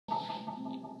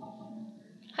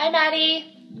Hi, Maddie.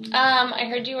 I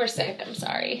heard you were sick. I'm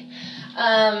sorry.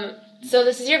 So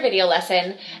this is your video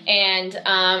lesson, and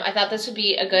I thought this would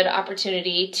be a good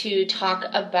opportunity to talk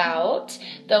about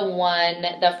the 1,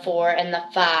 the 4, and the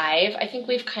 5. I think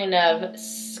we've kind of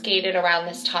skated around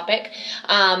this topic,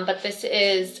 but this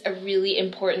is a really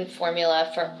important formula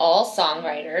for all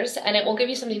songwriters, and it will give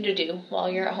you something to do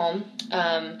while you're at home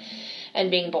and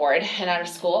being bored and out of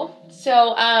school.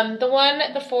 So the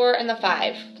 1, the 4, and the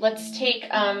 5. Let's take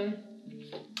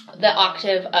the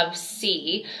octave of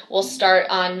C. We'll start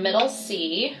on middle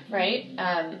C, right?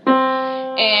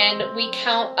 And we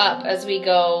count up as we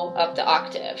go up the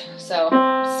octave. So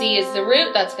C is the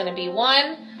root, that's going to be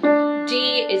 1.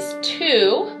 D is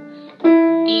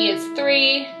 2. E is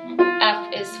 3.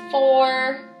 F is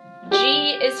 4.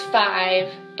 G is 5.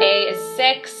 A is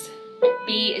 6.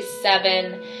 B is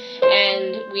 7.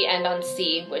 And we end on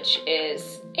C, which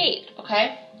is 8,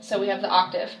 okay? So we have the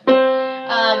octave.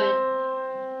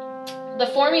 The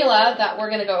formula that we're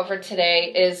going to go over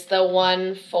today is the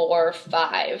 1, 4,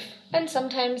 5, and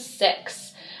sometimes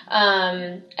 6.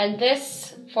 And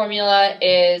this formula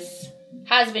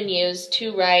has been used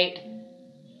to write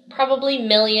probably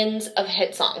millions of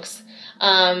hit songs.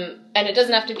 And it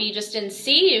doesn't have to be just in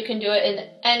C, you can do it in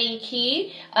any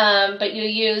key, but you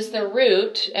use the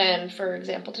root, and for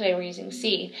example today we're using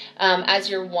C, as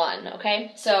your 1,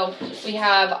 okay? So we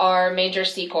have our major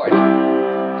C chord.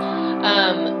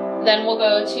 Then we'll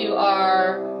go to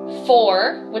our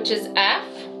 4, which is F.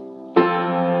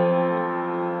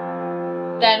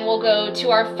 Then we'll go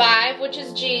to our 5, which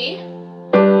is G.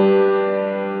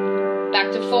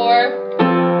 Back to 4.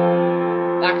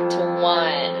 Back to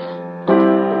 1.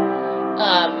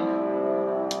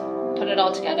 Put it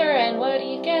all together, and what do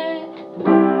you get?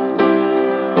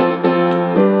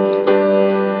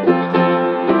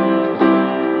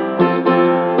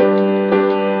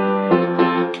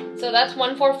 So that's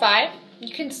 1, 4, 5.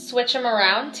 You can switch them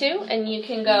around too, and you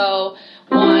can go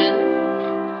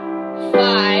 1,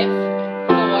 5,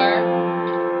 4.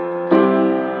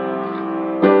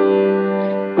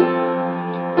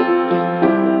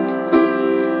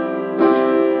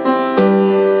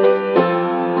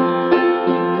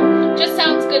 Just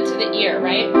sounds good to the ear,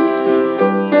 right?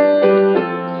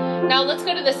 Now let's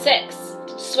go to the 6.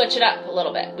 Switch it up a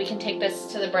little bit. We can take this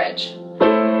to the bridge.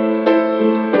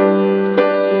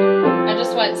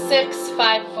 Went 6,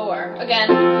 5, 4. Again,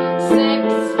 6,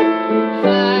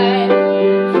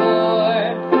 5,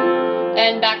 4,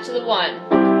 and back to the 1.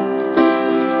 4,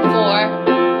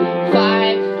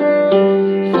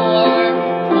 5,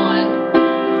 4, 1,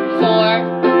 4,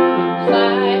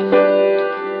 5,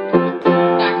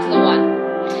 back to the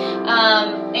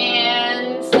 1.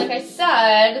 And like I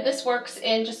said, this works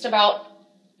in just about,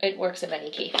 it works in any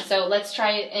key. So let's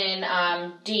try it in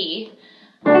D.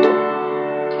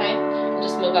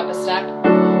 Just move up a step.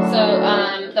 So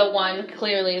the 1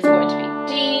 clearly is going to be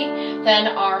D. Then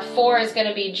our 4 is going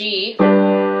to be G.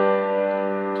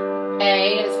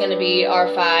 A is going to be our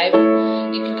 5.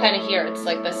 You can kind of hear it's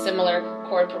like the similar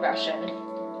chord progression.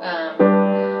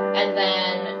 And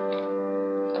then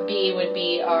a B would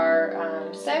be our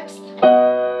 6th.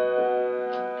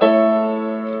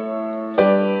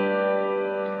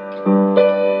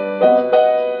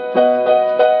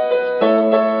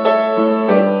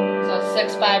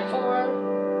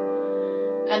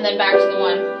 And then back to the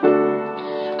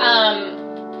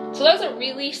 1. So that's a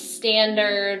really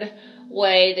standard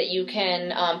way that you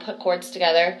can put chords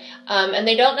together. And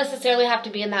they don't necessarily have to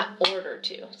be in that order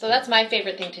too. So that's my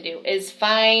favorite thing to do, is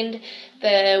find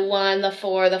the 1, the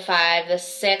 4, the 5, the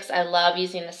 6. I love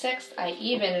using the 6th. I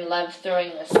even love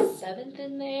throwing the 7th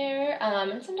in there,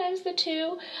 and sometimes the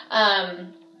 2.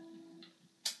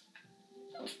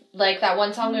 Like that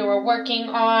one song we were working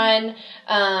on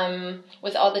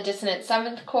with all the dissonant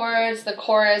 7th chords. The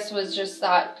chorus was just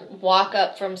that walk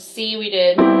up from C. We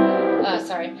did, C, D,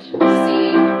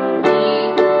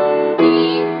 E,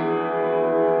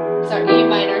 E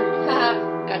minor.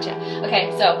 Gotcha. Okay,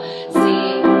 so C,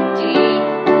 D, E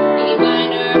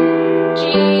minor, G.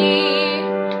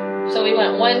 So we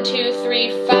went 1, 2,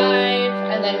 3, 5,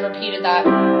 and then repeated that.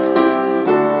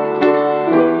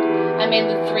 I made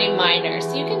the 3 minors.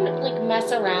 So you can like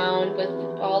mess around with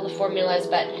all the formulas,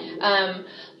 but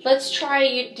let's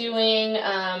try doing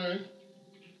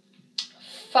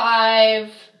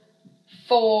 5,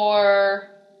 4,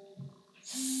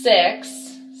 6.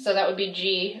 So that would be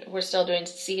G. We're still doing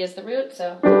C as the root.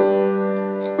 So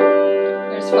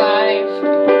here's 5.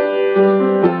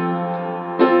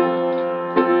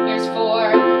 Here's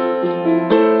 4.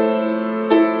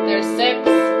 There's 6.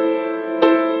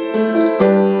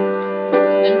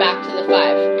 And back to the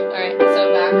 5. All right,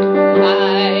 so back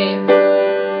 5.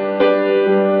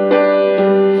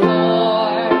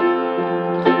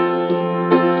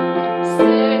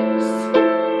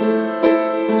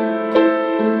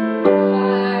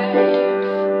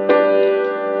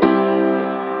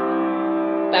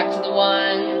 back to the 1.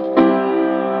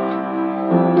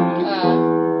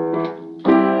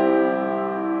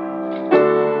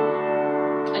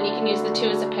 And you can use the 2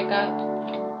 as a pickup.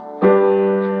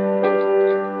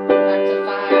 Back to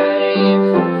 5,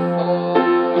 4,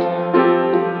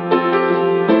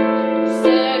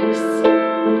 6,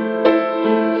 5,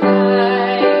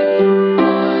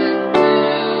 1,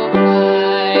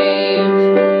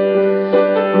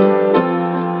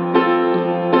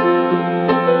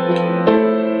 2,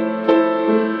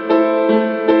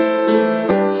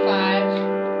 5,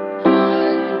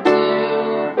 1, 2,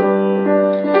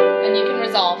 and you can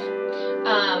resolve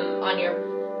on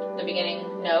the beginning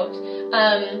note.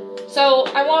 So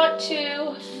I want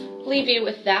to leave you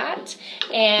with that,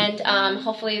 and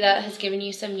hopefully that has given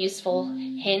you some useful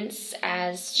hints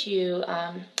as to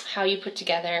how you put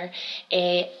together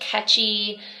a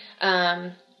catchy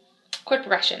chord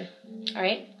progression. All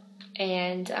right,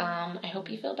 and I hope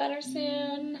you feel better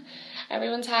soon.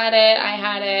 Everyone's had it. I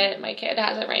had it. My kid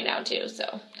has it right now too.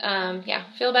 So yeah,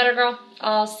 feel better, girl.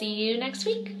 I'll see you next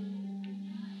week.